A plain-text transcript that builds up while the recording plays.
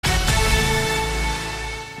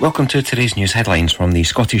Welcome to today's news headlines from the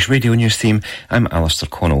Scottish Radio News team. I'm Alistair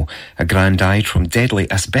Connell. A gran died from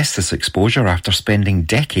deadly asbestos exposure after spending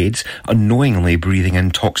decades unknowingly breathing in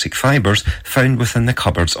toxic fibres found within the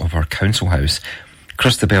cupboards of her council house.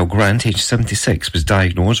 Christabel Grant, aged 76, was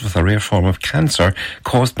diagnosed with a rare form of cancer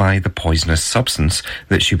caused by the poisonous substance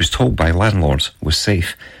that she was told by landlords was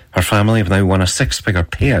safe. Her family have now won a six-figure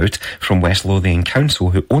payout from West Lothian Council,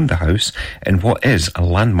 who owned the house, in what is a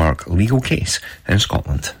landmark legal case in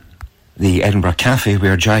Scotland. The Edinburgh Cafe,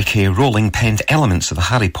 where J.K. Rowling penned elements of the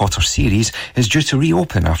Harry Potter series, is due to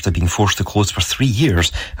reopen after being forced to close for 3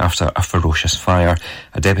 years after a ferocious fire.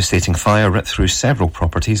 A devastating fire ripped through several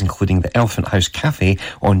properties, including the Elephant House Cafe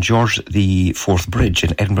on George IV Bridge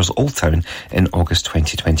in Edinburgh's Old Town in August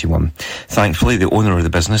 2021. Thankfully, the owner of the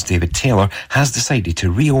business, David Taylor, has decided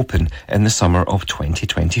to reopen in the summer of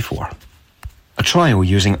 2024. A trial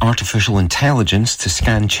using artificial intelligence to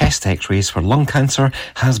scan chest x-rays for lung cancer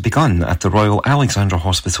has begun at the Royal Alexandra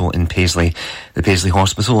Hospital in Paisley. The Paisley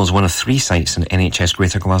Hospital is one of 3 sites in NHS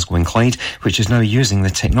Greater Glasgow and Clyde, which is now using the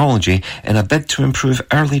technology in a bid to improve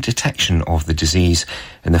early detection of the disease.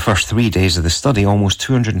 In the first 3 days of the study, almost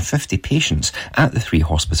 250 patients at the 3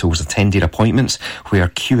 hospitals attended appointments where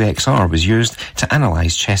QXR was used to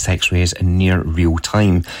analyse chest x-rays in near real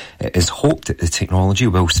time. It is hoped that the technology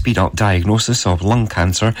will speed up diagnosis of lung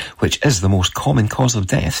cancer, which is the most common cause of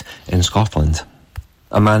death in Scotland.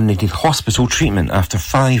 A man needed hospital treatment after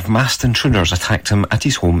 5 masked intruders attacked him at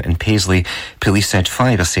his home in Paisley. Police said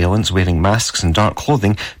 5 assailants wearing masks and dark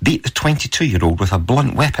clothing beat the 22-year-old with a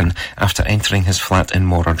blunt weapon after entering his flat in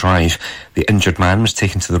Mora Drive. The injured man was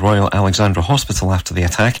taken to the Royal Alexandra Hospital after the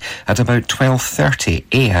attack at about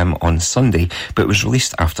 12:30am on Sunday, but was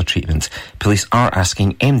released after treatment. Police are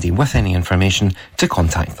asking MD with any information to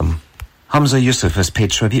contact them. Hamza Yusuf has paid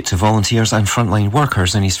tribute to volunteers and frontline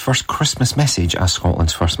workers in his first Christmas message as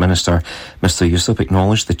Scotland's First Minister. Mr Yusuf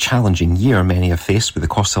acknowledged the challenging year many have faced with the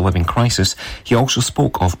cost of living crisis. He also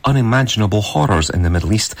spoke of unimaginable horrors in the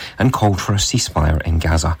Middle East and called for a ceasefire in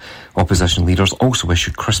Gaza. Opposition leaders also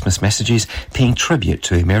issued Christmas messages paying tribute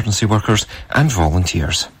to emergency workers and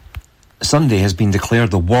volunteers. Sunday has been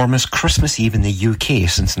declared the warmest Christmas Eve in the UK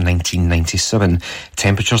since 1997.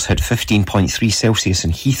 Temperatures hit 15.3 Celsius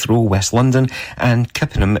in Heathrow, West London, and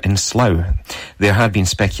Kippenham in Slough. There had been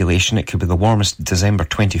speculation it could be the warmest December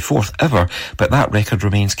 24th ever, but that record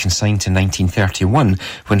remains consigned to 1931,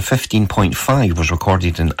 when 15.5 was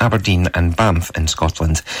recorded in Aberdeen and Banff in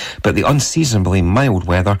Scotland. But the unseasonably mild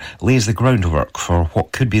weather lays the groundwork for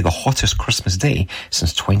what could be the hottest Christmas day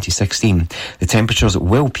since 2016. The temperatures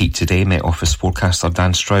will peak today. Met Office forecaster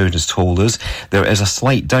Dan Stroud has told us there is a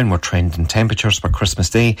slight downward trend in temperatures for Christmas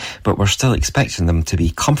Day, but we're still expecting them to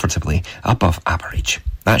be comfortably above average.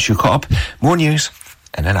 That's you caught up. More news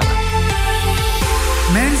in an hour.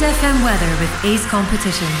 Mearns FM weather with Ace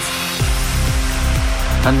Competitions.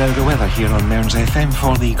 And now the weather here on Mearns FM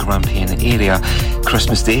for the Grampian area.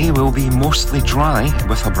 Christmas Day will be mostly dry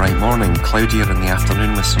with a bright morning, cloudier in the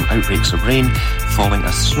afternoon with some outbreaks of rain, falling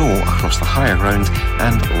as snow across the higher ground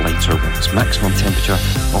and lighter winds. Maximum temperature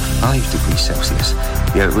of 5 degrees Celsius.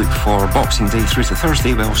 The outlook for Boxing Day through to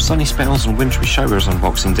Thursday, well, sunny spells and wintry showers on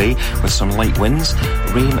Boxing Day with some light winds.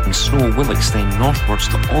 Rain and snow will extend northwards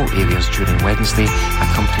to all areas during Wednesday,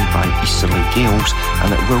 accompanied by easterly gales,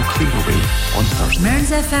 and it will clear away on Thursday.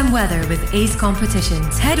 Mearns FM weather with Ace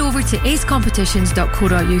Competitions. Head over to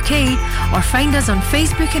acecompetitions.co.uk or find us on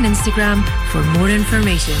Facebook and Instagram for more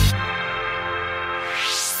information.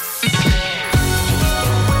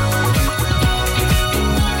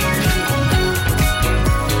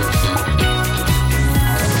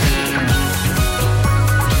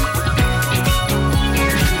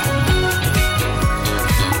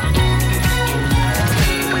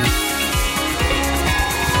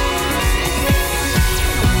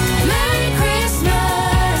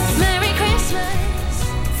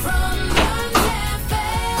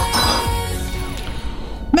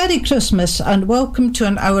 Merry Christmas and welcome to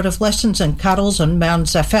an hour of lessons and carols on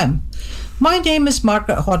Mearns FM. My name is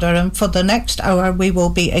Margaret Hodder, and for the next hour we will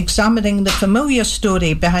be examining the familiar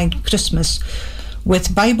story behind Christmas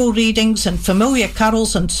with Bible readings and familiar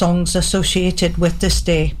carols and songs associated with this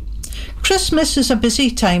day. Christmas is a busy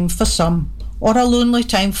time for some, or a lonely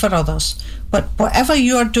time for others, but whatever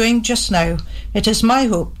you are doing just now, it is my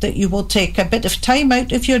hope that you will take a bit of time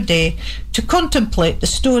out of your day to contemplate the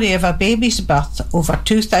story of a baby's birth over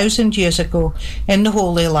 2,000 years ago in the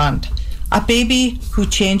Holy Land, a baby who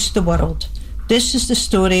changed the world. This is the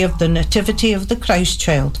story of the nativity of the Christ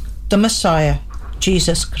child, the Messiah,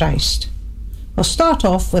 Jesus Christ. We'll start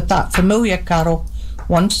off with that familiar carol,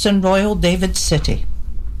 Once in Royal David's City.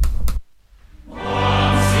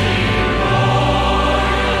 Once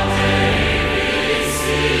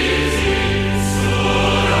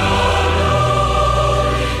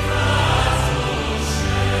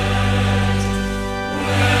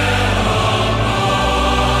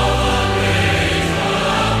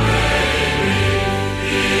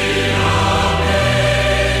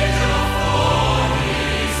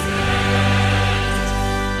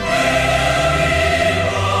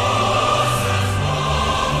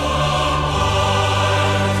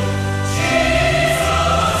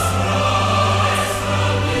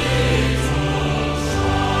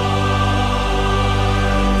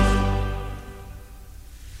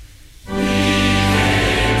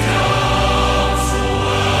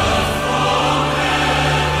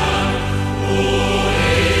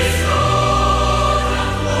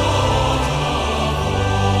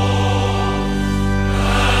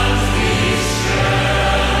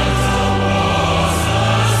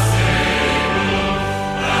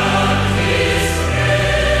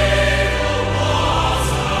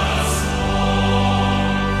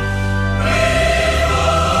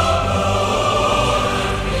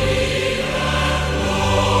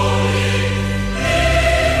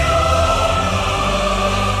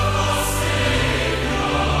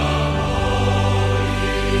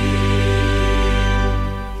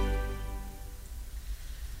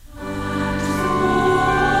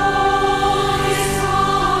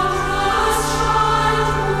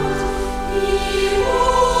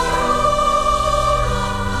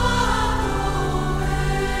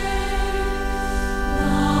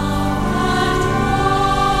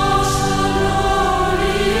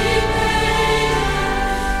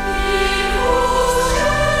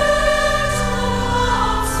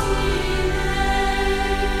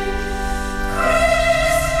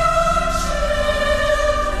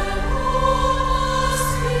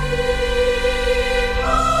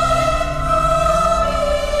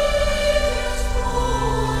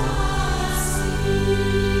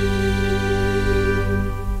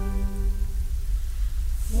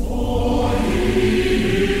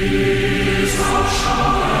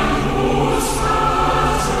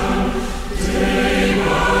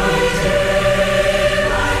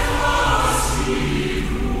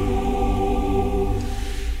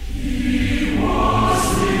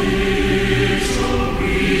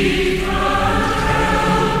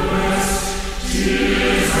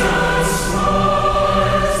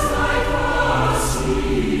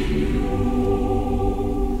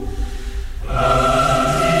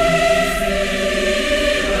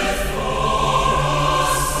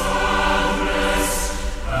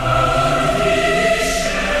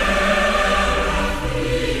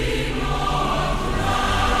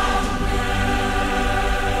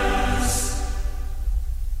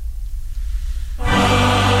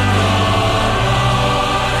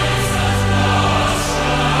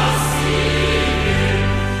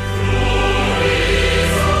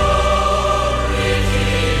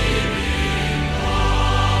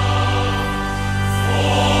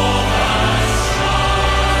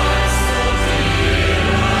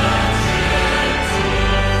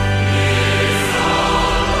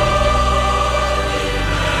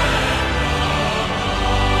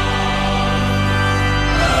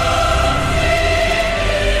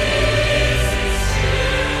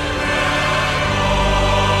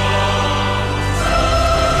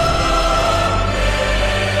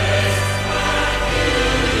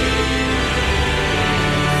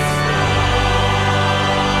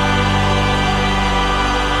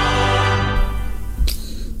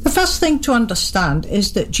first thing to understand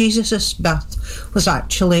is that Jesus' birth was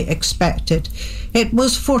actually expected. It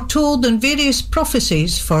was foretold in various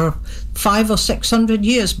prophecies for 500 or 600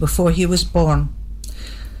 years before he was born.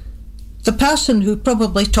 The person who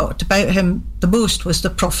probably talked about him the most was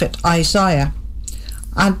the prophet Isaiah.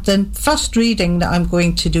 And the first reading that I'm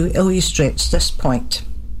going to do illustrates this point.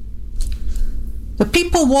 The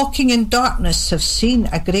people walking in darkness have seen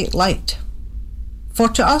a great light. For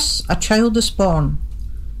to us a child is born,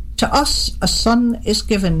 to us a son is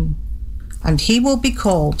given, and he will be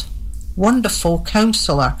called Wonderful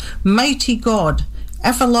Counselor, Mighty God,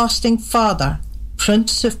 Everlasting Father,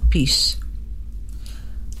 Prince of Peace.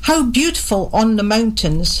 How beautiful on the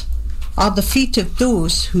mountains are the feet of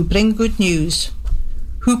those who bring good news,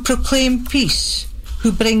 who proclaim peace,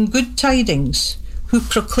 who bring good tidings, who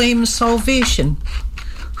proclaim salvation,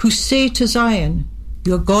 who say to Zion,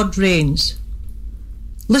 your God reigns.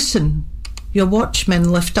 Listen, your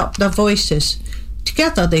watchmen lift up their voices.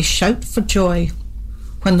 Together they shout for joy.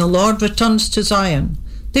 When the Lord returns to Zion,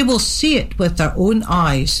 they will see it with their own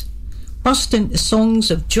eyes. Burst into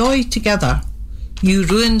songs of joy together, you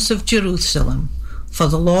ruins of Jerusalem, for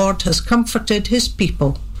the Lord has comforted his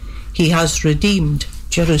people. He has redeemed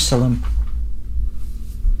Jerusalem.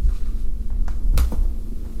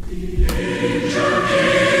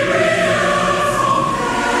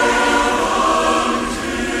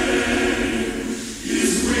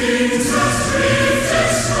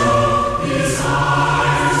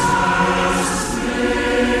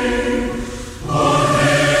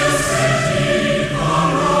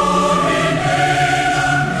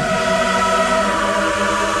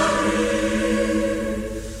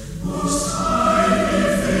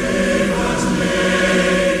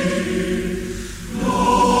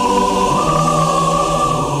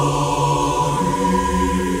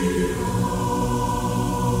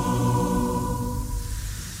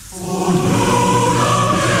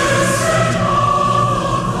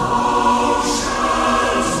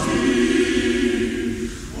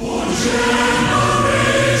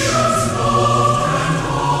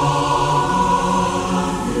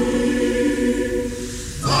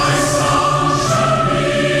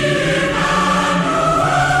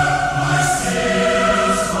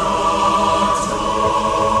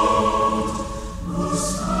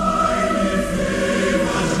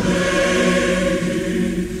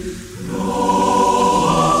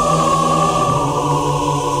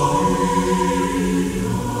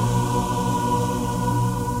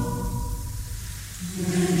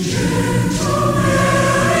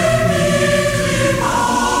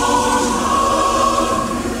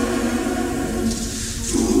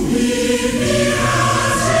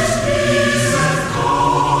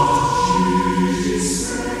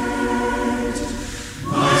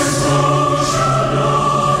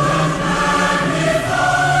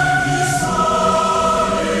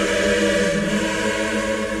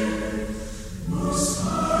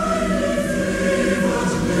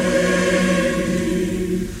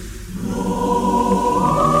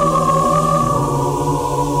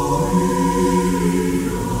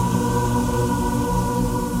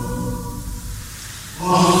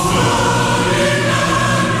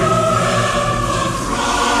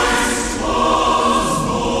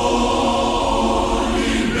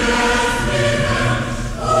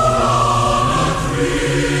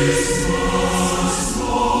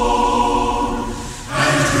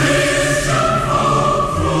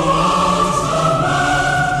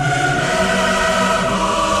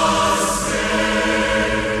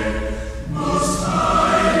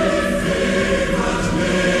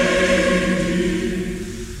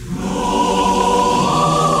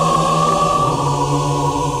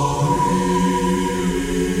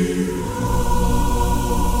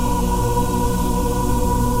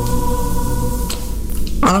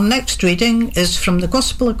 Our next reading is from the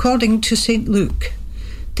Gospel according to St. Luke.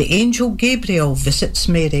 The angel Gabriel visits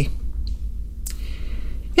Mary.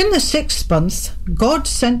 In the 6th month, God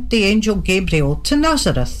sent the angel Gabriel to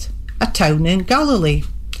Nazareth, a town in Galilee,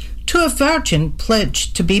 to a virgin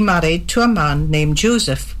pledged to be married to a man named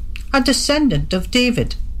Joseph, a descendant of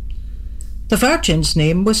David. The virgin's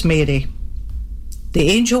name was Mary. The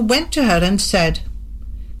angel went to her and said,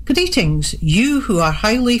 "Greetings, you who are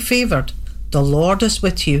highly favoured. The Lord is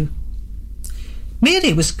with you."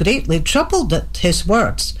 Mary was greatly troubled at his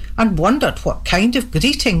words and wondered what kind of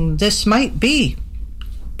greeting this might be.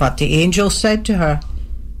 But the angel said to her,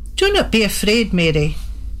 "Do not be afraid, Mary.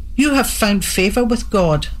 You have found favour with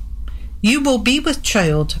God. You will be with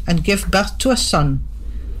child and give birth to a son,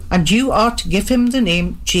 and you are to give him the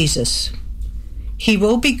name Jesus. He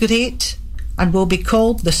will be great and will be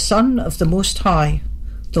called the Son of the Most High.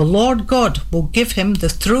 The Lord God will give him the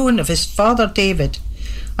throne of his father David,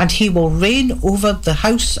 and he will reign over the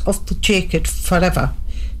house of Jacob forever.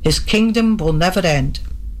 His kingdom will never end."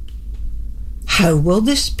 "How will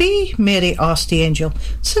this be?" Mary asked the angel,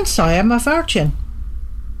 "since I am a virgin?"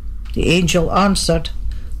 The angel answered,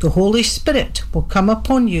 "The Holy Spirit will come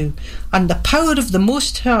upon you, and the power of the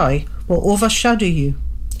Most High will overshadow you.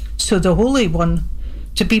 So the Holy One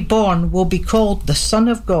to be born will be called the Son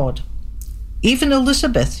of God. Even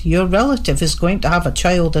Elizabeth, your relative, is going to have a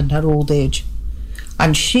child in her old age,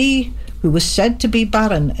 and she who was said to be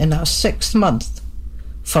barren in her 6th month,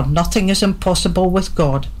 for nothing is impossible with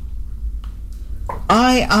God."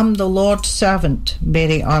 "I am the Lord's servant,"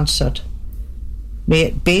 Mary answered. "May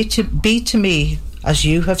it be to me as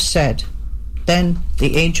you have said." Then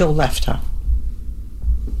the angel left her.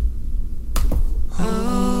 Holy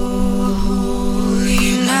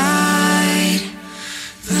night,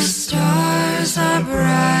 the stars are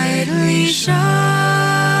brightly shining.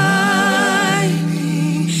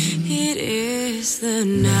 It is the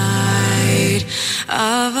night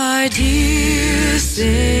of our dear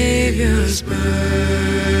Savior's birth.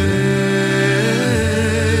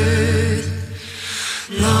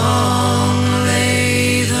 Long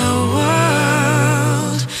lay the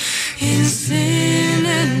world in sin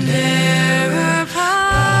and error pining,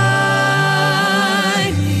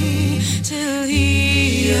 till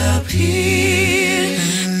he appeared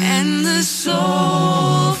and the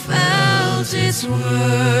soul felt its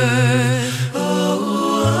worth.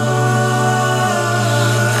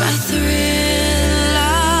 A thrill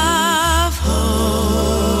of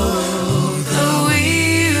hope, the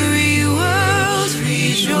weary world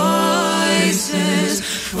rejoices,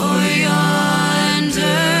 for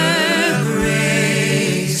yonder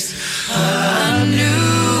breaks a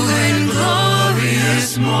new and glorious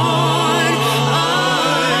morn.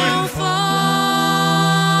 Oh, fall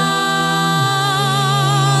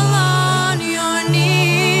on your knees.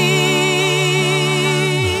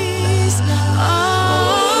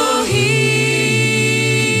 Oh,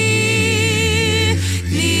 hear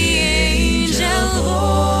the angel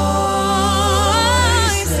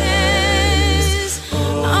voices.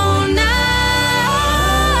 Oh, night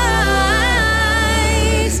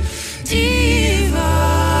divine.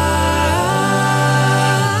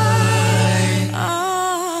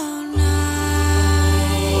 Oh,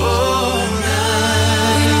 night.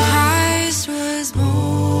 When Christ was born.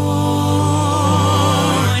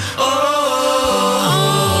 Oh,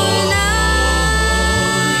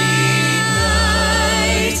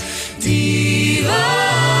 night divine.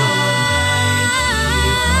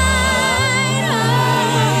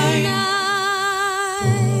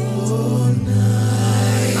 Oh,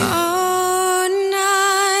 night. Oh,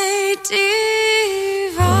 night divine.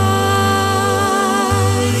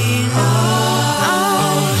 Oh,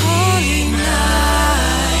 holy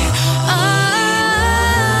night. Oh,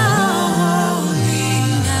 holy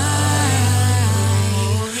night.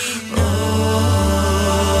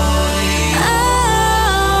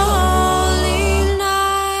 Holy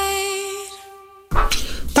night.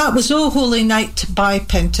 That was "Oh Holy Night" by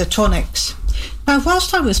Pentatonix. Now,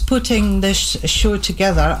 whilst I was putting this show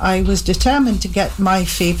together, I was determined to get my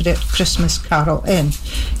favourite Christmas carol in.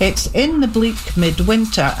 It's In the Bleak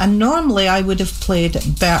Midwinter, and normally I would have played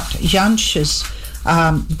Bert Jansch's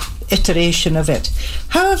iteration of it.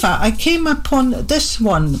 However, I came upon this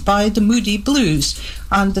one by the Moody Blues,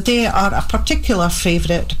 and they are a particular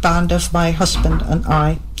favourite band of my husband and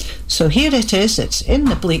I. So here it is. It's In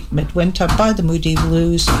the Bleak Midwinter by the Moody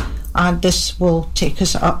Blues, and this will take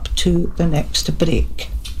us up to the next break.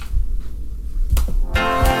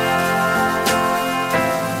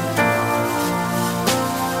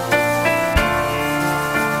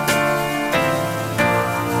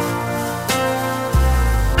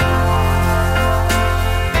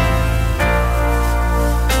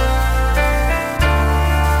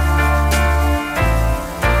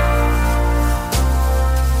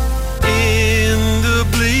 In the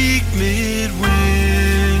bleak midwinter,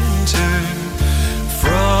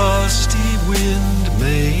 frosty wind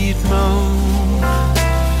made moan.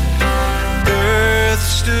 Earth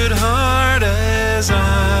stood hard as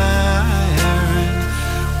iron,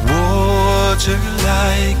 water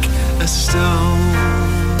like a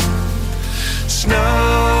stone.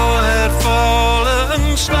 Snow had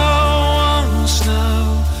fallen, snow on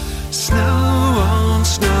snow, snow on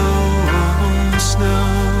snow on snow.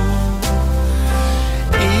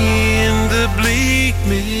 In the bleak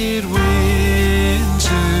midwinter,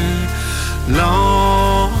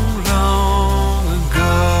 long, long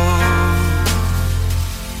ago.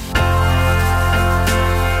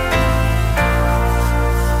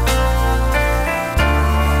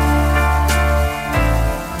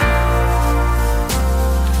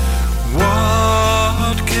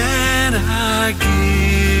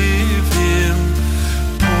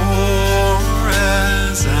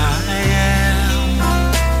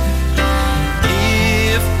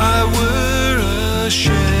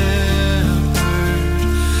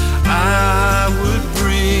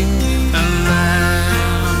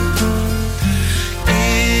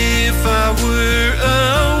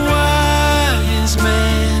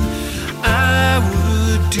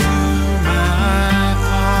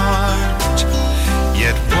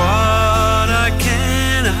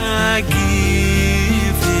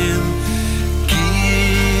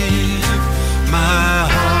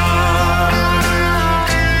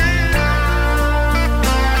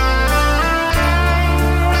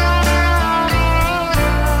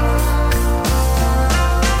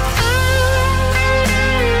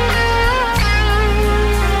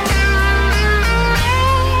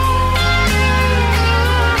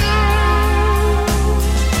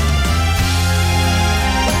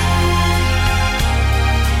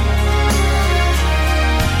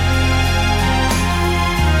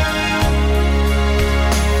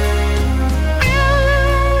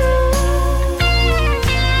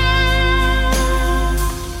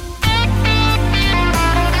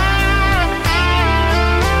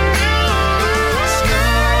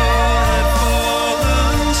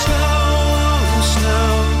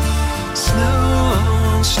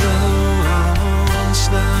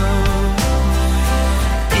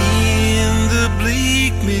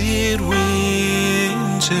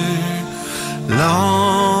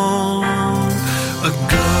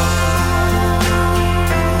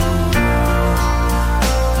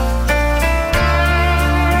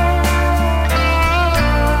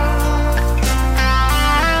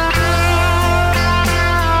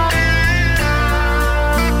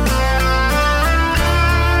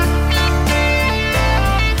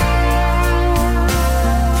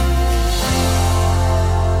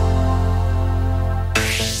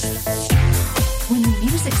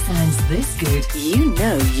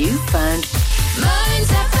 know you found Mearns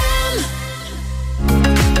FM.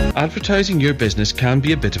 Advertising your business can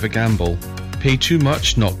be a bit of a gamble. Pay too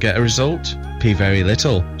much, not get a result. Pay very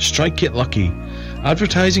little, strike it lucky.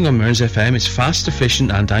 Advertising on Mearns FM is fast,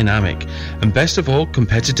 efficient and dynamic, and best of all,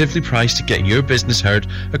 competitively priced to get your business heard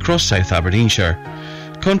across South Aberdeenshire.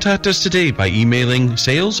 Contact us today by emailing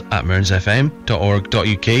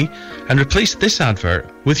sales@mearnsfm.org.uk and replace this advert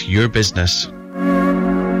with your business.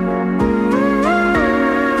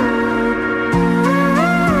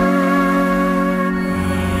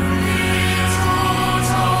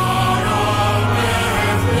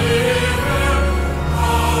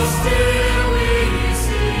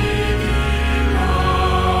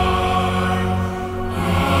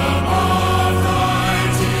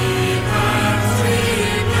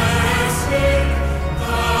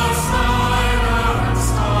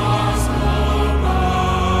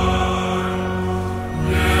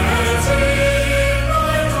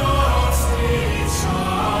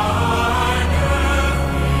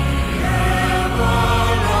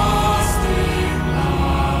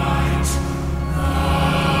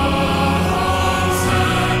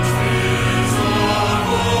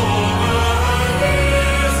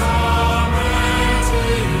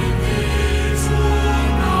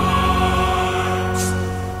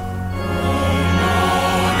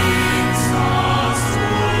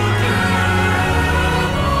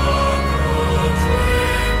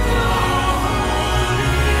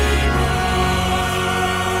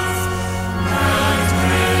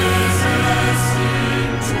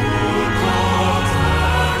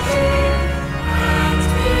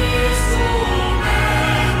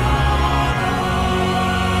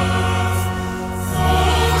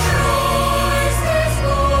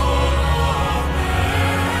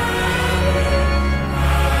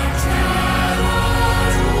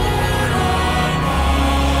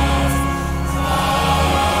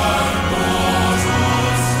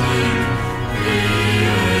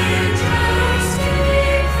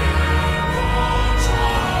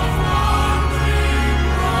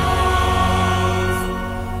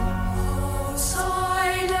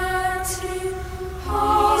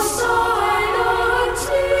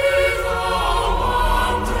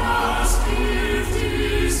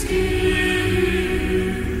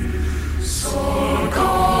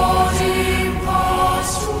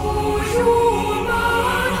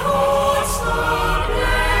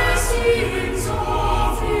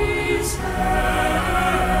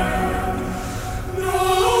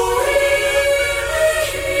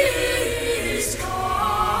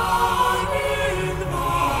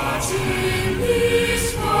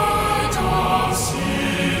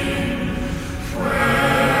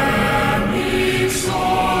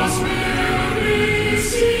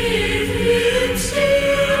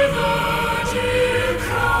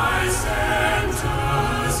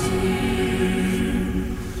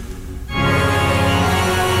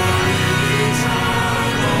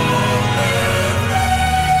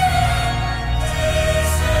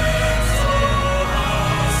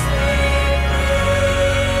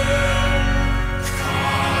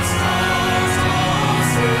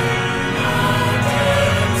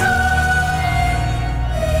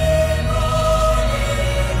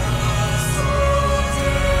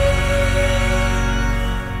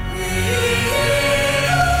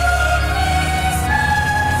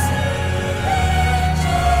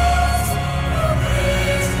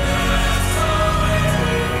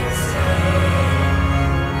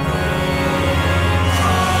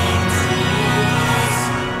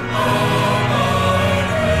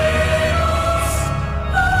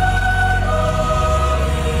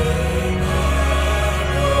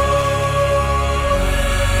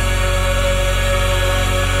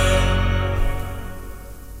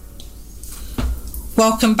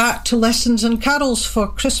 Welcome back to Lessons and Carols for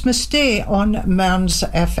Christmas Day on Mearns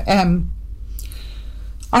FM.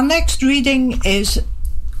 Our next reading is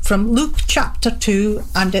from Luke chapter 2,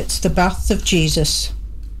 and it's the birth of Jesus.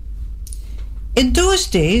 In those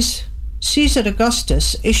days, Caesar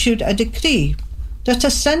Augustus issued a decree that a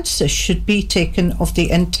census should be taken of the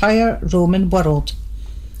entire Roman world.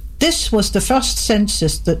 This was the first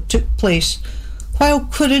census that took place while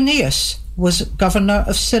Quirinius was governor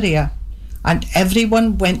of Syria, and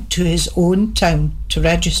everyone went to his own town to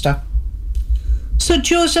register. So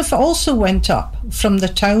Joseph also went up from the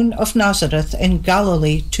town of Nazareth in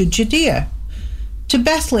Galilee to Judea, to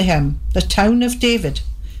Bethlehem, the town of David,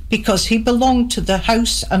 because he belonged to the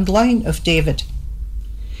house and line of David.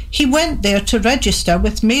 He went there to register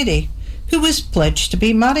with Mary, who was pledged to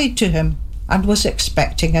be married to him and was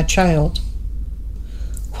expecting a child.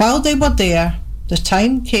 While they were there, the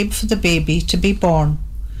time came for the baby to be born.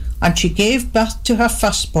 and she gave birth to her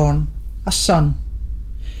firstborn, a son.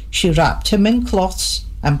 She wrapped him in cloths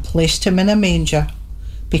and placed him in a manger,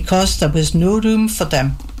 because there was no room for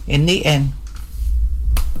them in the inn.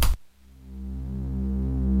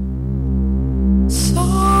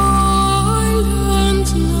 Silent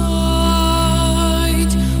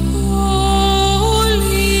night,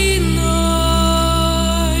 holy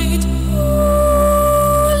night,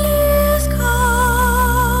 all is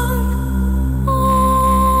calm,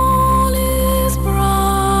 all is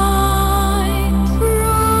bright,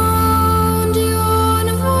 round yon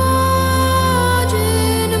virgin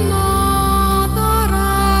mother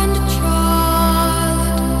and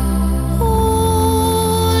child, holy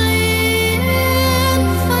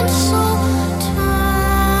infant, so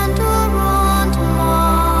tender and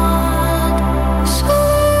mild,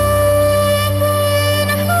 sleep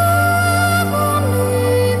in heavenly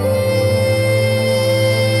peace,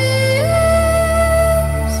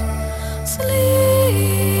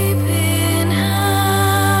 sleep in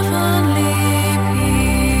heavenly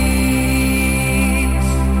peace.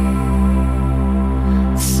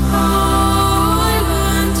 Silent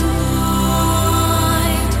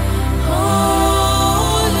night, holy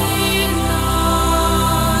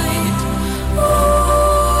night, all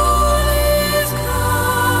is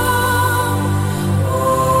calm,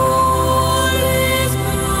 all is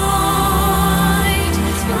bright,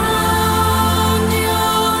 round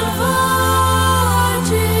yon virgin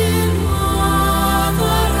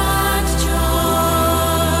mother and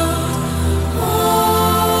child, holy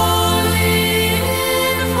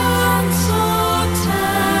infant, so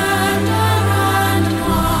tender and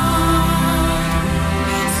mild,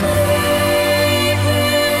 sleep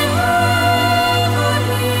in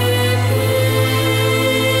heavenly peace,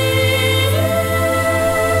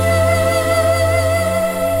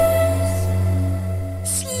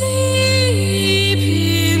 sleep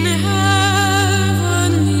in heavenly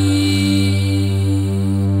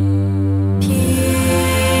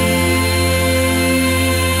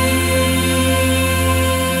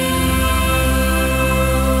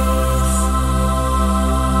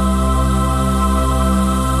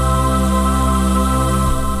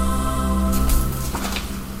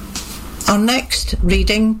Our next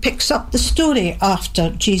reading picks up the story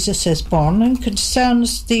after Jesus is born and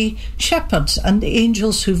concerns the shepherds and the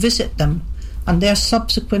angels who visit them and their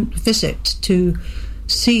subsequent visit to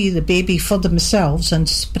see the baby for themselves and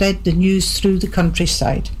spread the news through the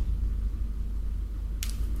countryside.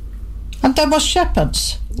 And there were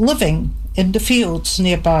shepherds living in the fields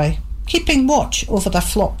nearby, keeping watch over their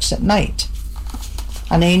flocks at night.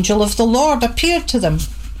 An angel of the Lord appeared to them,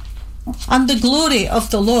 and the glory of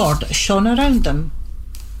the Lord shone around them,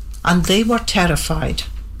 and they were terrified.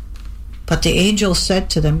 But the angel said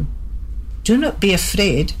to them, "Do not be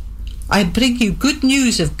afraid. I bring you good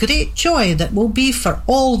news of great joy that will be for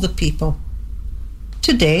all the people.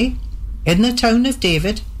 Today, in the town of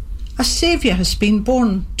David, a Saviour has been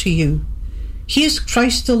born to you. He is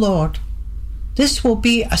Christ the Lord. This will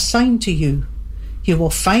be a sign to you. You will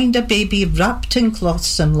find a baby wrapped in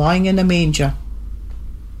cloths and lying in a manger."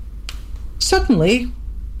 Suddenly,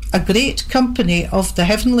 a great company of the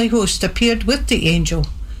heavenly host appeared with the angel,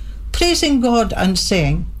 praising God and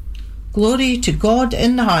saying, "Glory to God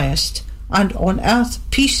in the highest, and on earth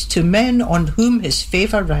peace to men on whom his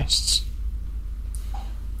favour rests."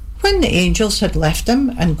 When the angels had left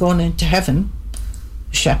them and gone into heaven,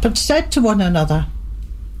 the shepherds said to one another,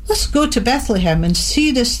 "Let's go to Bethlehem and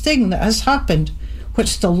see this thing that has happened,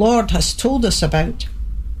 which the Lord has told us about."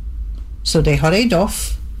 So they hurried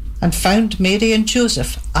off and found Mary and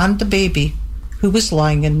Joseph and the baby, who was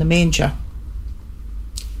lying in the manger.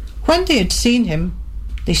 When they had seen him,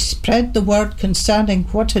 they spread the word concerning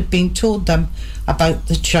what had been told them about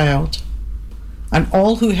the child, and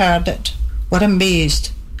all who heard it were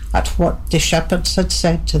amazed at what the shepherds had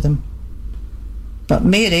said to them. But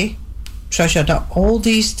Mary treasured up all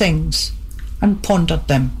these things and pondered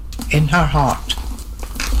them in her heart.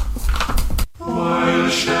 While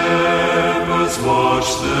shepherds watch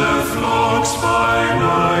their flocks by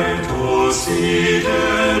night, or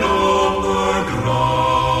seated on the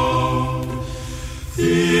ground,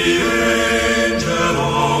 the angel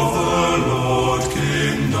of the Lord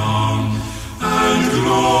came down, and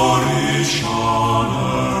glory shone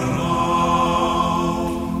around.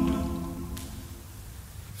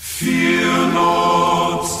 Fear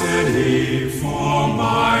not, said he, for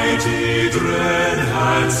mighty dread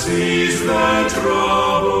had seized their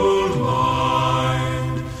troubled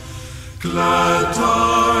mind. Glad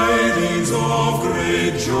tidings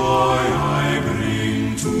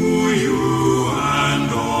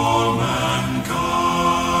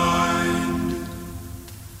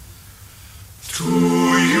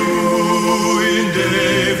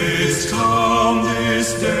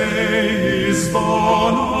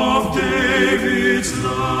born of David's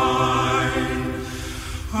line,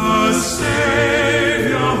 a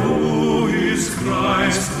Savior who is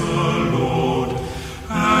Christ the Lord,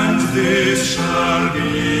 and this shall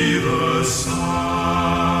be the sign.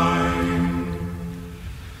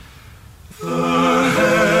 The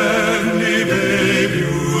heavenly babe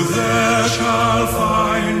you there shall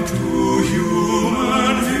find, to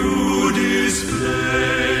human view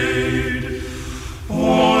displayed,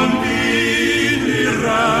 all meanly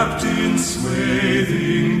wrapped in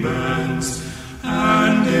swathing bands,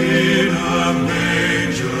 and in a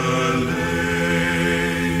manger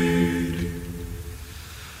laid.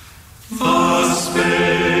 Thus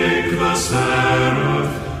spake the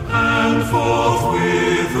seraph, and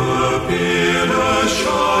forthwith appeared a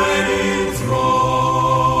shining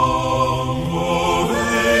throng of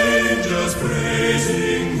angels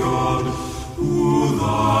praising God, who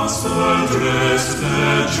thus addressed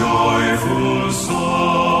their joyful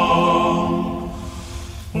song.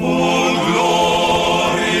 All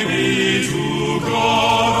glory be to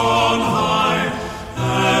God on high,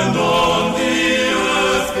 and on the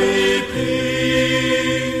earth be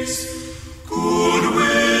peace,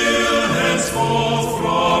 goodwill henceforth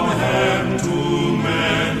from heaven to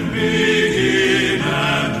men begin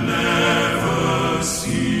and never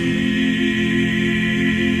cease.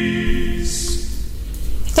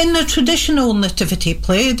 In the traditional nativity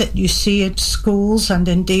play that you see at schools and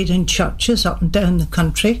indeed in churches up and down the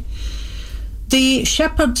country, the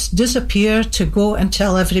shepherds disappear to go and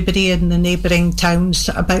tell everybody in the neighbouring towns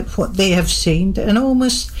about what they have seen, and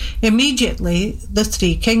almost immediately the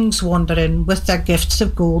three kings wander in with their gifts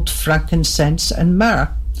of gold, frankincense and myrrh.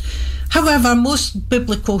 However, most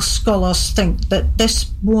biblical scholars think that this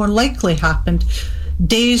more likely happened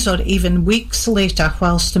days or even weeks later,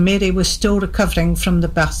 whilst Mary was still recovering from the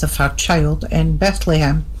birth of her child in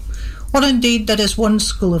Bethlehem. Or indeed there is one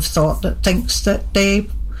school of thought that thinks that they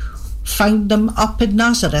found them up in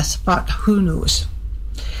Nazareth, but who knows.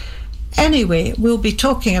 Anyway, we'll be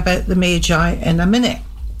talking about the Magi in a minute.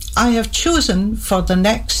 I have chosen for the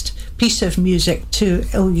next piece of music to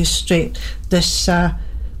illustrate this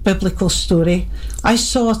biblical story, I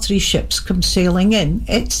Saw Three Ships Come Sailing In.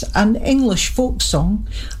 It's an English folk song.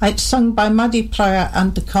 It's sung by Maddie Pryor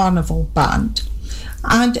and the Carnival Band,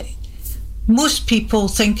 and most people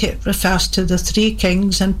think it refers to the three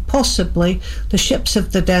kings and possibly the ships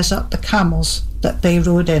of the desert, the camels that they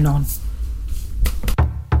rode in on.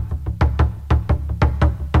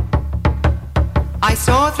 I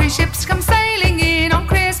saw three ships come sailing in on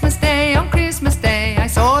Christmas Day, on Christmas Day. I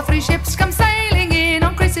saw three ships come sailing in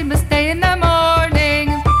on Christmas Day in the morning.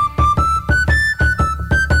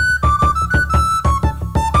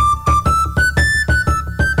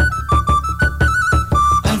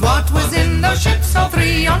 And what was in those ships, all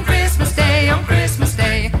three, on Christmas Day, on Christmas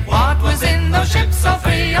Day? What was in those ships, all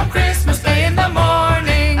three, on Christmas Day in the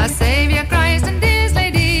morning? A Saviour Christ and His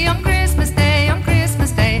Lady on Christmas Day, on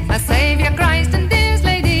Christmas Day. A Saviour Christ and His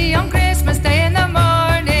Lady on Christmas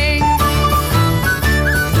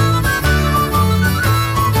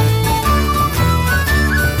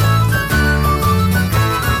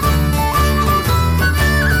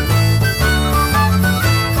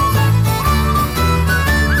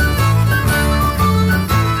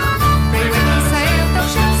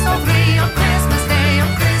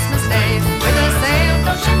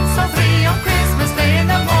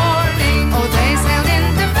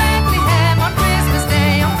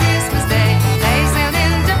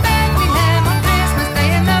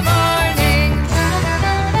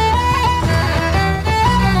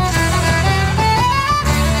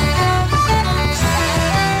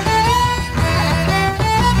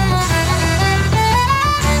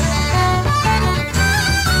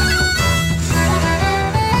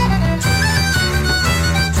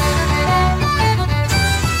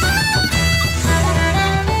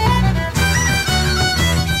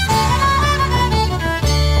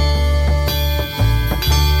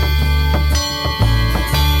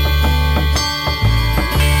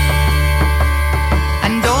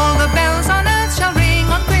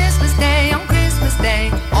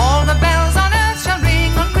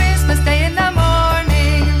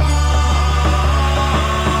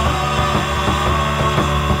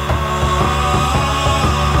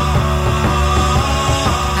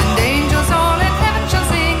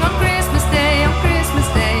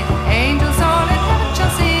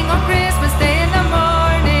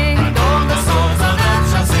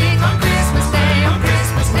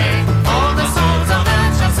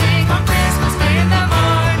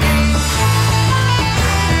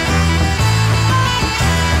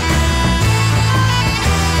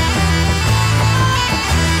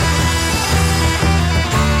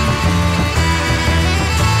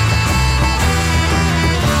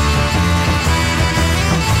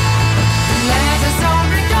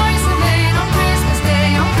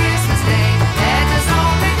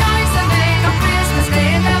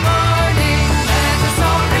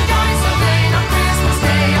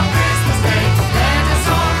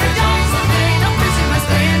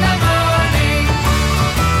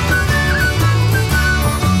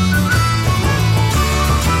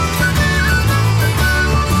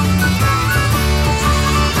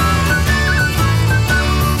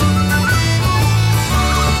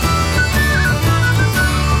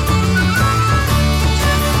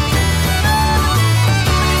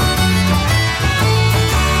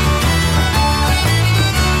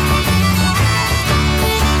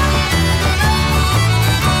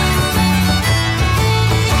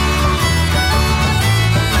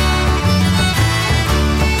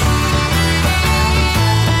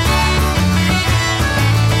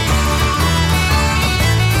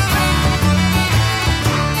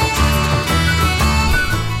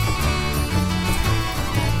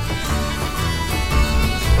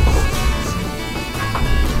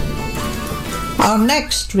Our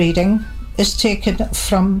next reading is taken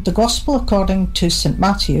from the Gospel according to St.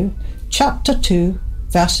 Matthew, chapter 2,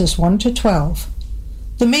 verses 1 to 12.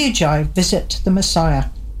 The Magi visit the Messiah.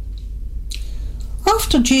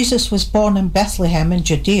 After Jesus was born in Bethlehem in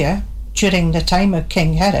Judea, during the time of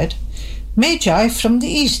King Herod, Magi from the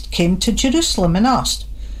east came to Jerusalem and asked,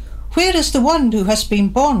 "Where is the one who has been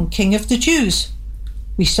born King of the Jews?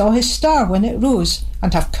 We saw his star when it rose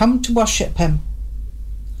and have come to worship him."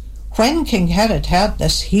 When King Herod heard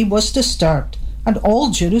this, he was disturbed, and all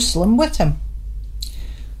Jerusalem with him.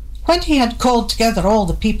 When he had called together all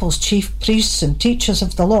the people's chief priests and teachers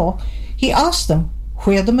of the law, he asked them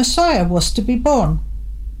where the Messiah was to be born.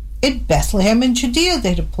 "In Bethlehem in Judea,"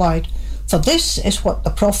 they replied, "for this is what the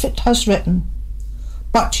prophet has written.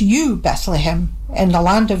 But you, Bethlehem, in the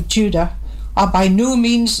land of Judah, are by no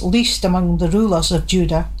means least among the rulers of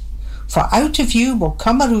Judah, for out of you will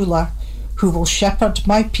come a ruler who will shepherd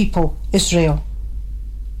my people Israel."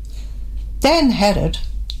 Then Herod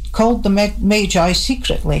called the Magi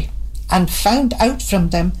secretly and found out from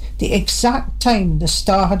them the exact time the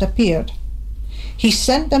star had appeared. He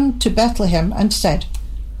sent them to Bethlehem and said,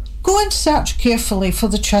 "Go and search carefully for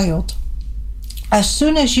the child. As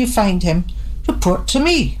soon as you find him, report to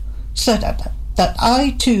me, so that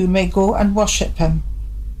I too may go and worship him."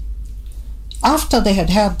 After they had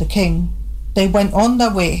heard the king, they went on their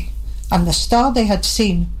way, and the star they had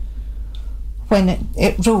seen when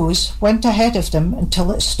it rose went ahead of them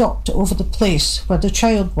until it stopped over the place where the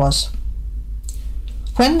child was.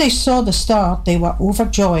 When they saw the star, they were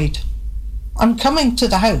overjoyed. On coming to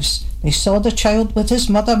the house, they saw the child with his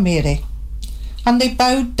mother Mary, and they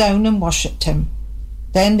bowed down and worshipped him.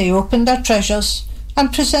 Then they opened their treasures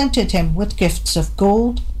and presented him with gifts of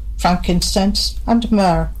gold, frankincense, and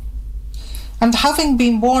myrrh. And having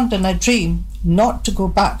been warned in a dream not to go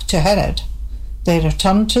back to Herod, they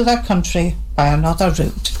returned to their country by another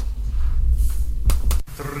route.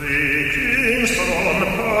 3 kings from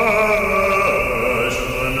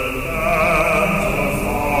Persian land of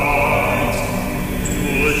fight to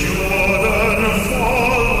Jordan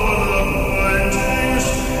followed the pointing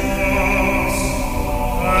stars,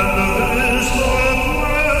 and this the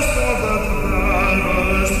quest of the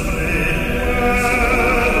travelers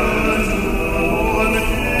prepared, one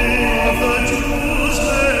king of the Jews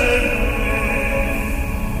they bring,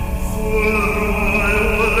 full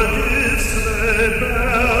royal gifts they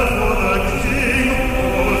bear for the king,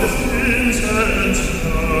 all incense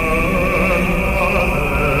burn over.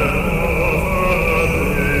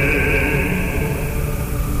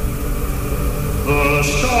 The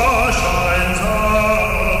star shines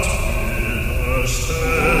out in the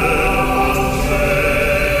stead of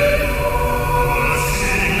day. The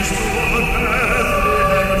kings to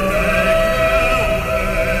Bethlehem take their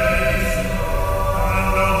way,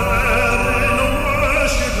 and therein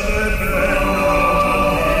worship they bend on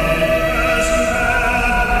needless lavish tribe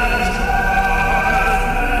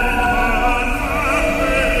in her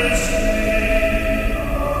they see.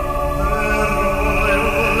 Their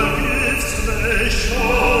royal gifts they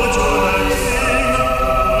show to the king,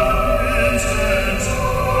 all incense the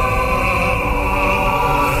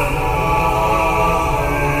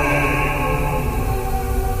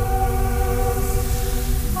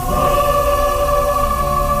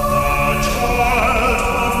child of man goes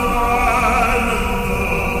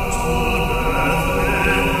to Bethlehem. The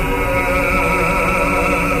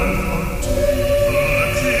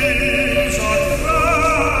kings are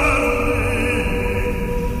traveling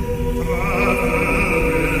with them. The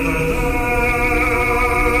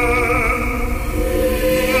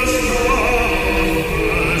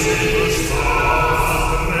star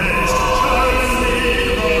of grace shall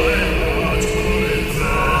lead thy heart to its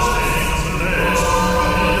resting place.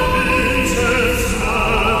 Incense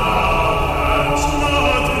thou hast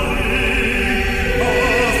not ring of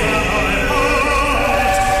thy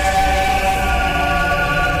heart.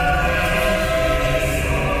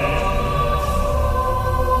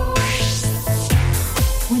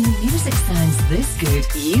 When the music sounds this good,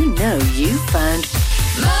 you know you found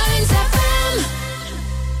Mearns FM.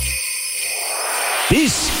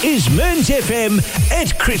 This is Mearns FM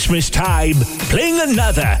at Christmas time, playing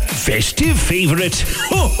another festive favourite.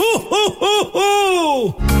 Ho, ho, ho, ho,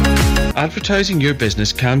 ho! Advertising your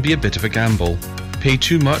business can be a bit of a gamble. Pay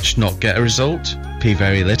too much, not get a result. Pay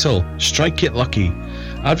very little, strike it lucky.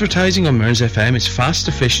 Advertising on Mearns FM is fast,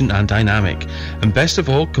 efficient and dynamic, and best of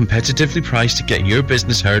all, competitively priced to get your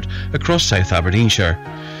business heard across South Aberdeenshire.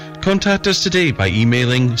 Contact us today by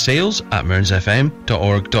emailing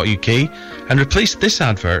sales@mearnsfm.org.uk and replace this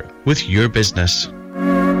advert with your business.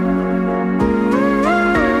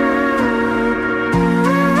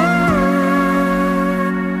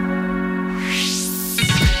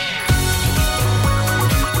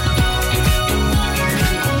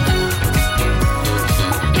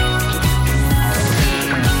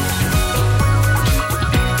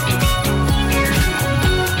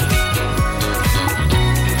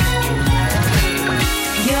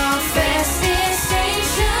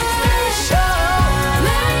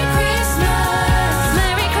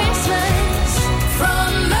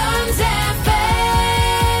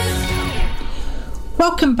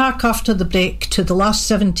 Welcome back after the break to the last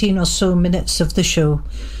 17 or so minutes of the show.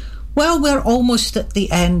 Well, we're almost at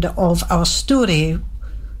the end of our story.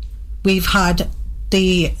 We've had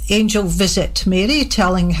the angel visit Mary,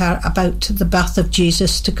 telling her about the birth of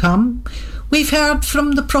Jesus to come. We've heard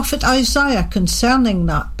from the prophet Isaiah concerning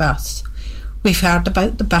that birth. We've heard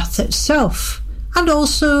about the birth itself, and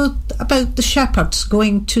also about the shepherds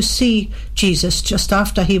going to see Jesus just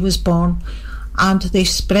after he was born, and they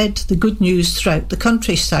spread the good news throughout the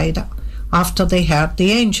countryside after they heard the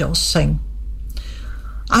angels sing.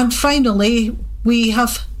 And finally, we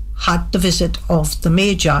have had the visit of the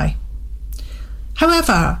Magi.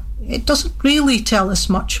 However, it doesn't really tell us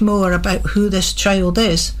much more about who this child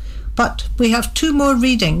is, but we have two more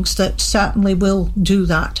readings that certainly will do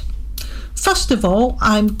that. First of all,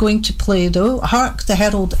 I'm going to play, though, Hark the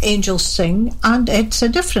Herald Angels Sing, and it's a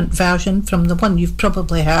different version from the one you've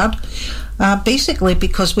probably heard, basically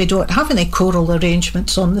because we don't have any choral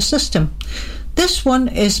arrangements on the system. This one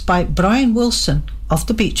is by Brian Wilson of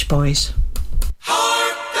the Beach Boys.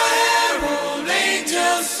 Hark the herald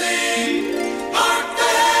angels sing, hark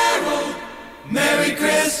the herald, Merry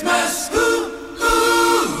Christmas,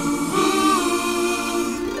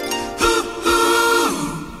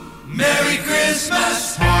 Merry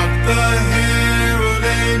Christmas. Hark the herald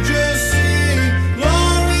angels sing,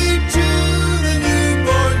 glory to the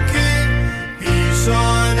newborn King. Peace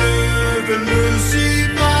on earth and mercy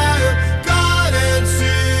mild, God and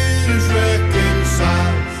sinners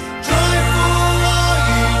reconciled. Joyful all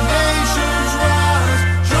ye nations rise,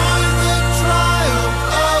 join the triumph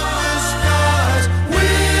of the skies.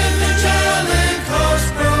 With angelic hosts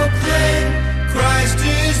proclaim, Christ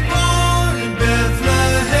is born in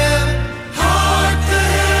Bethlehem. Hark the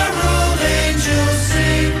herald angels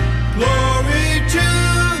sing, glory to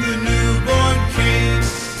the newborn King.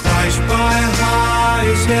 Christ by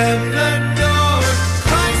highest heaven adored,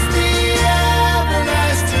 Christ the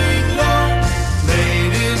everlasting Lord.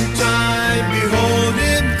 Late in time, behold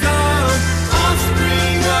him come,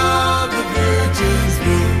 offspring of the Virgin's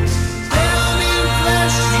womb. Hail in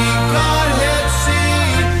flesh, ye Godhead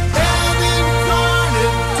seen, hail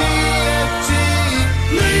incarnate deity.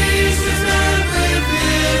 Pleased as men with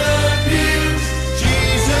it appear,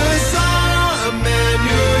 Jesus our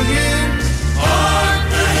Emmanuel here. Hark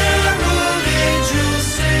the herald angels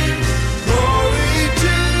sing, glory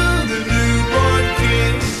to the newborn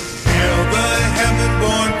King. Hail the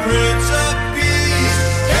heaven-born Prince of Peace,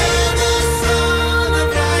 hail the Son of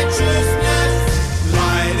righteousness.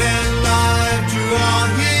 Light and life to all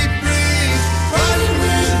he brings, bright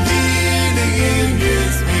with healing in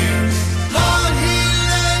his wings. Lord, he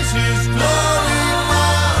lays his glory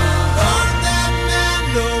mild, on that man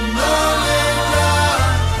no more may die.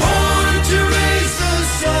 Born to raise the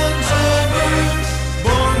sons of earth,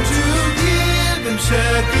 born to give them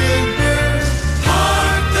second birth.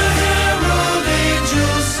 Hark the herald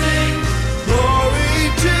angels sing, glory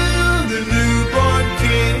to the newborn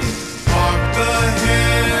King. Hark the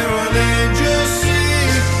herald angels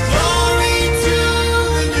sing, glory to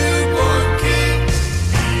the newborn King.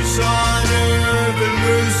 Peace on earth and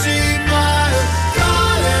mercy mild,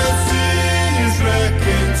 God and sinners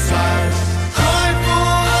reconciled.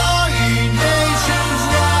 Joyful all ye nations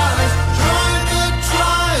rise, join the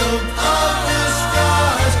triumph of the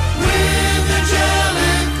skies. With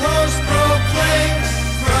angelic hosts proclaim,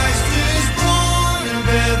 Christ is born in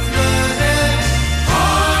Bethlehem.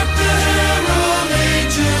 Hark the herald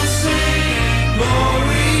angels sing,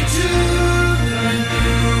 glory to the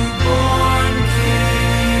newborn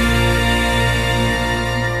King. Hark the herald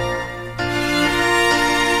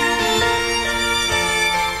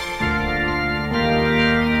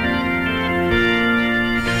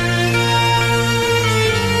angels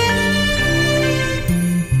sing,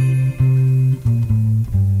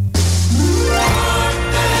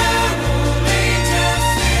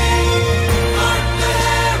 hark the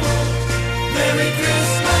herald, Merry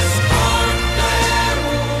Christmas. Hark the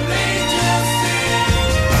herald angels sing,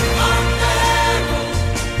 hark the herald,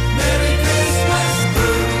 Merry Christmas.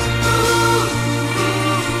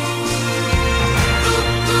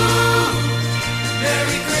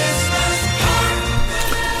 Merry Christmas.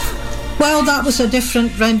 Well, that was a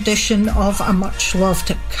different rendition of a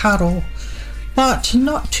much-loved carol, but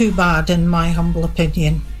not too bad in my humble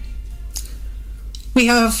opinion. We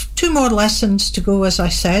have two more lessons to go, as I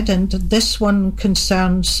said, and this one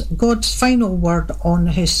concerns God's final word on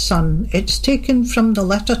his Son. It's taken from the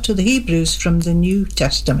letter to the Hebrews from the New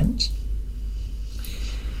Testament.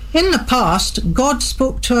 In the past, God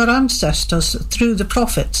spoke to our ancestors through the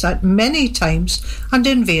prophets at many times and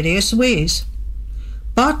in various ways.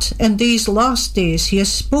 But in these last days he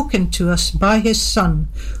has spoken to us by his Son,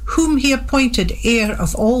 whom he appointed heir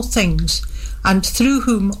of all things, and through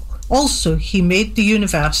whom also he made the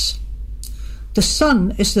universe. The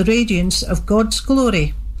Son is the radiance of God's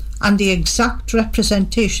glory and the exact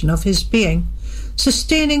representation of his being,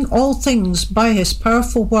 sustaining all things by his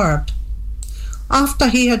powerful word. After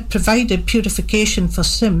he had provided purification for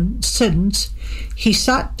sins, he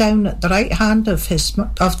sat down at the right hand of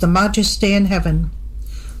the Majesty in heaven.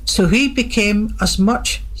 So he became as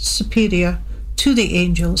much superior to the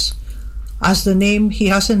angels as the name he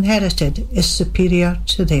has inherited is superior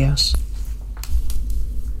to theirs.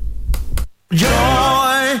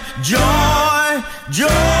 Joy, joy,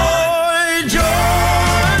 joy,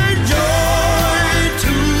 joy, joy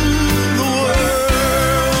to the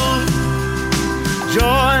world.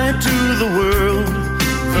 Joy to the world,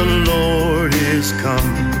 the Lord is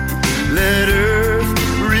come. Let earth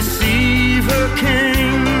receive her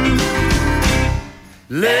King.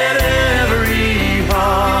 Let every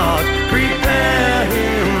heart prepare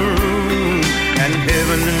him room. And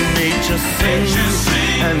heaven and nature sing.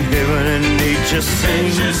 And heaven and nature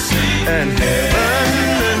sing. And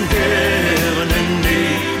heaven and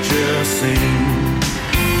nature sing.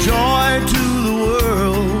 Joy to the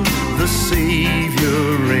world, the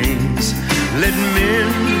Savior reigns. Let men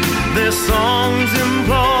their songs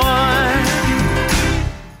employ,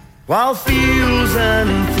 while fields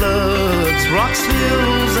and floods, rocks,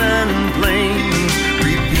 hills and plains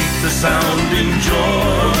repeat the sound in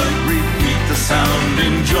joy. Repeat the sound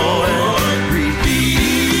in joy. Repeat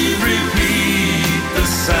the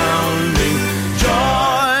sound in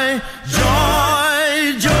joy.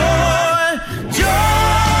 Joy, joy,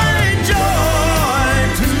 joy, joy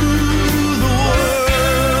to the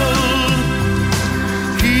world.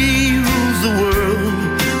 He rules the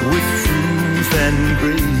world with truth and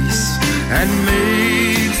grace, and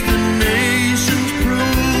makes the nations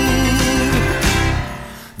prove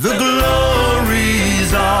the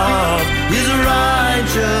glories of his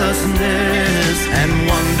righteousness, and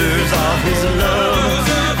wonders of his love,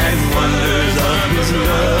 and wonders of his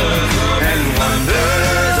love, and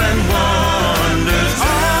wonders of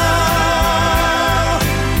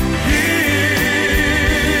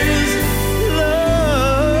his love.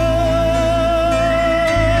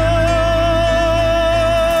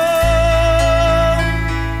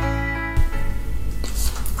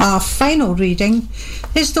 Our final reading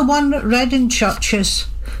is the one read in churches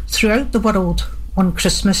throughout the world on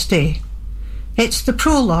Christmas Day. It's the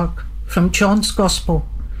prologue from John's Gospel,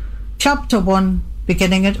 chapter 1,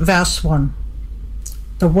 beginning at verse 1.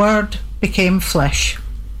 The Word became flesh.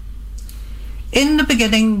 In the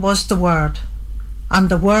beginning was the Word, and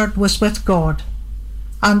the Word was with God,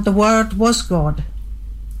 and the Word was God.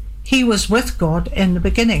 He was with God in the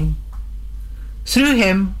beginning. Through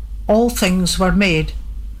him all things were made.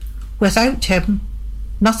 Without him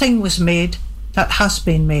nothing was made that has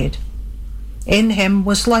been made. In him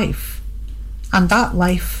was life, and that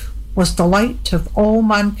life was the light of all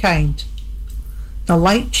mankind. The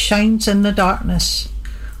light shines in the darkness,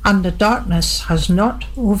 and the darkness has not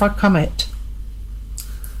overcome it.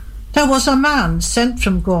 There was a man sent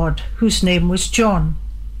from God whose name was John.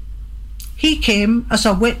 He came as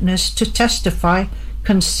a witness to testify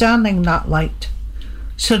concerning that light,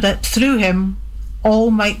 so that through him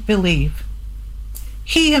all might believe.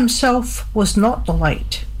 He himself was not the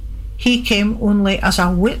light. He came only as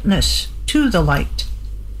a witness to the light.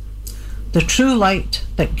 The true light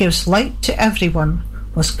that gives light to everyone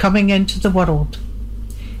was coming into the world.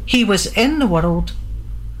 He was in the world,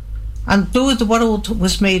 and though the world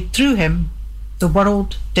was made through him, the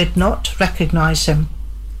world did not recognize him.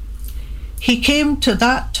 He came to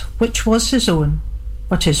that which was his own,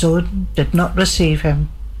 but his own did not receive him.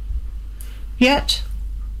 Yet,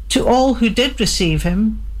 to all who did receive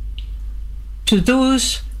him, to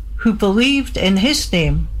those who believed in his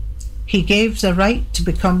name, he gave the right to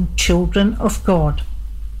become children of God.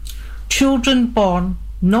 Children born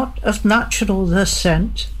not of natural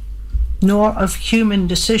descent, nor of human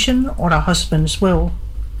decision or a husband's will,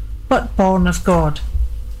 but born of God.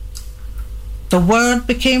 The Word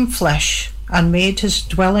became flesh and made his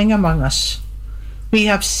dwelling among us. We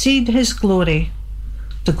have seen his glory,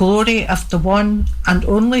 the glory of the one and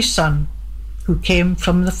only Son, who came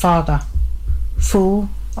from the Father, full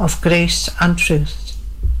of grace and truth.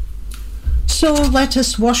 So let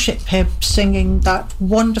us worship him, singing that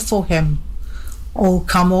wonderful hymn, O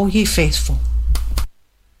come all ye faithful.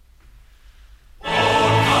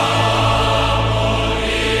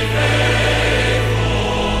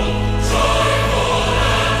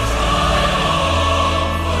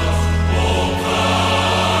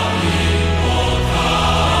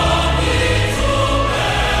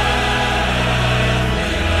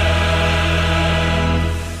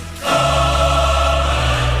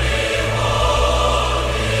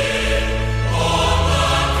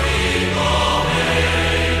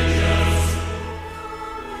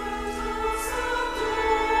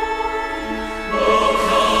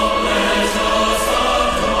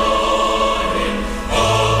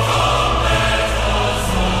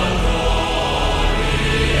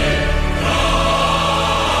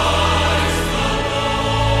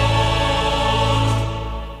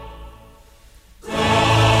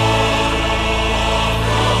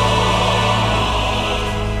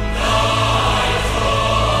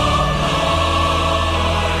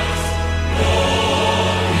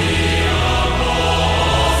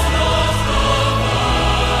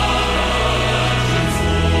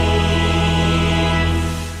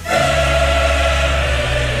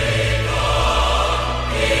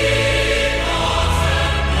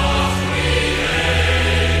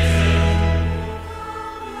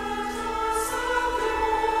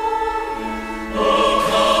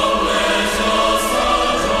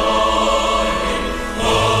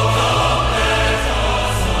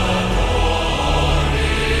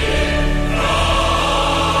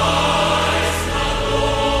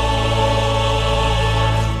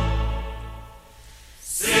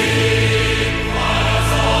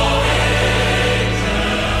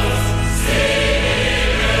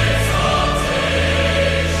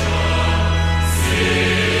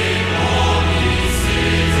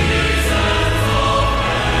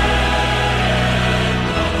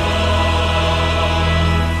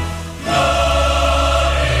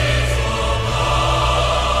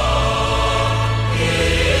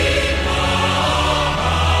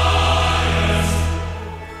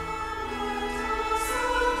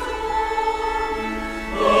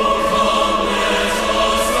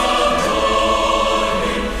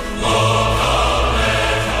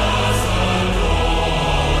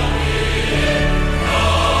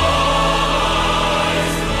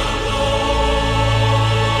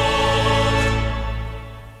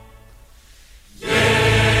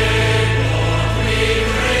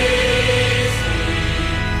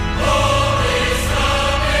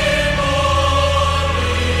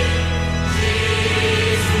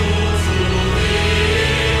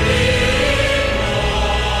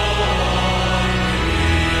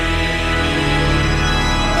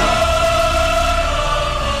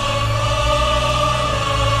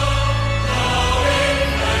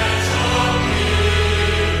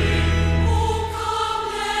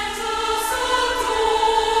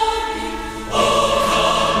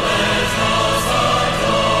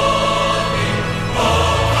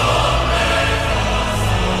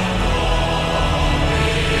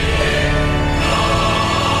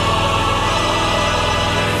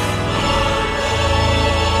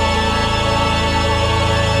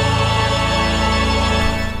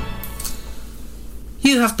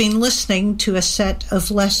 You have been listening to a set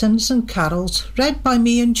of lessons and carols read by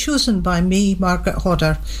me and chosen by me, Margaret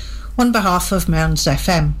Hodder, on behalf of Mearns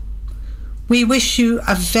FM. We wish you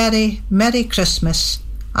a very Merry Christmas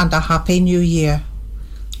and a Happy New Year.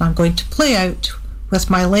 I'm going to play out with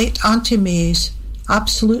my late Auntie May's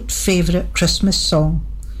absolute favourite Christmas song,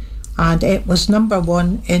 and it was number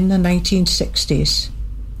 1 in the 1960s.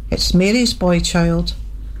 It's Mary's Boy Child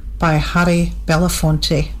by Harry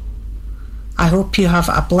Belafonte. I hope you have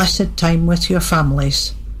a blessed time with your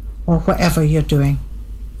families, or whatever you're doing.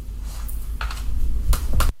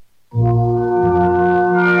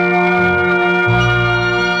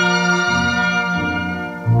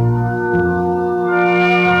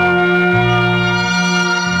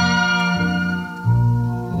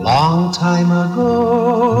 Long time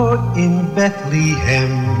ago in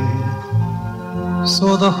Bethlehem,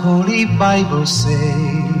 so the Holy Bible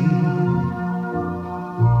say,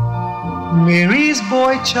 Mary's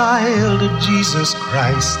boy child, Jesus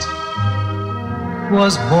Christ,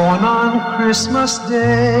 was born on Christmas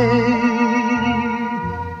Day.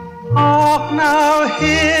 Hark now,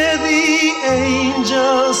 hear the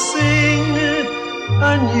angels sing,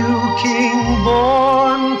 a new King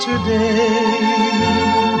born today.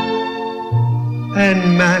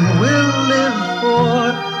 And man will live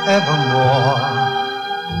forevermore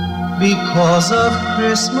because of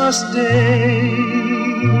Christmas Day.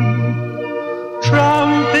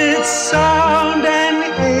 Trumpets sound and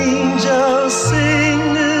angels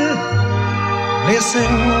sing.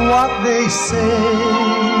 Listen what they say,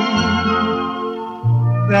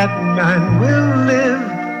 that man will live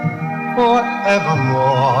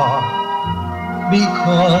forevermore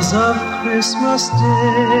because of Christmas Day.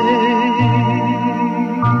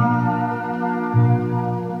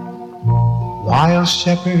 While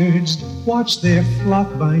shepherds watch their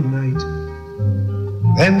flock by night,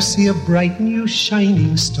 them see a bright new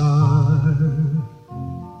shining star,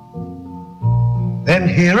 then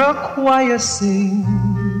hear a choir sing.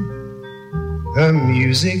 The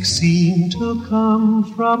music seemed to come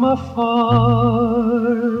from afar.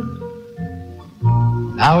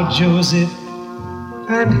 Now Joseph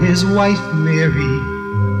and his wife Mary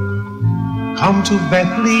come to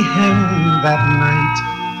Bethlehem that night,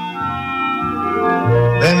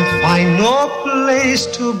 then find no place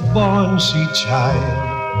to born she child.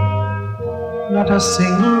 Not a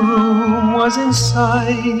single room was in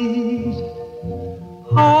sight.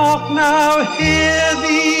 Hark now, hear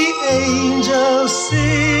the angels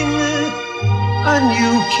sing, a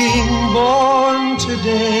new King born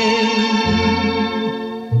today.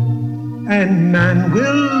 And man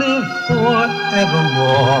will live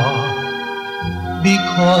forevermore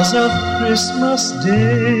because of Christmas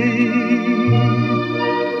Day.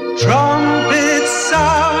 Trumpets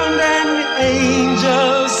sound and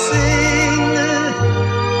angels sing.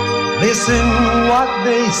 Listen what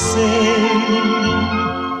they say,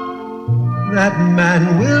 that man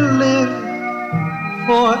will live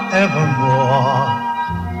forevermore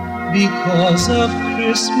because of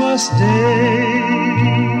Christmas Day.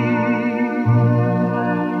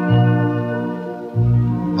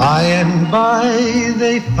 By and by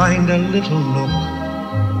they find a little nook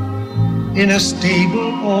in a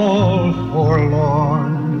stable all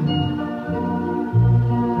forlorn,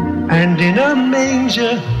 and in a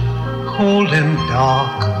manger cold and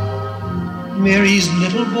dark Mary's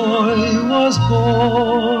little boy was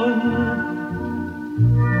born.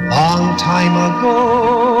 Long time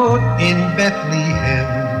ago in Bethlehem,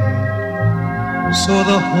 so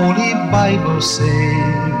the Holy Bible say,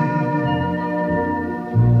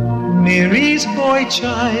 Mary's boy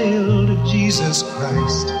child, Jesus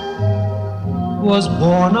Christ, was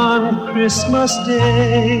born on Christmas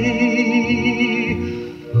Day.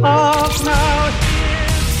 Hark now.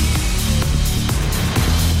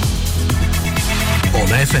 On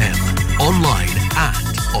FM, online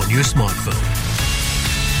and on your smartphone.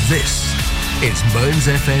 This is Mearns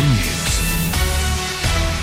FM News.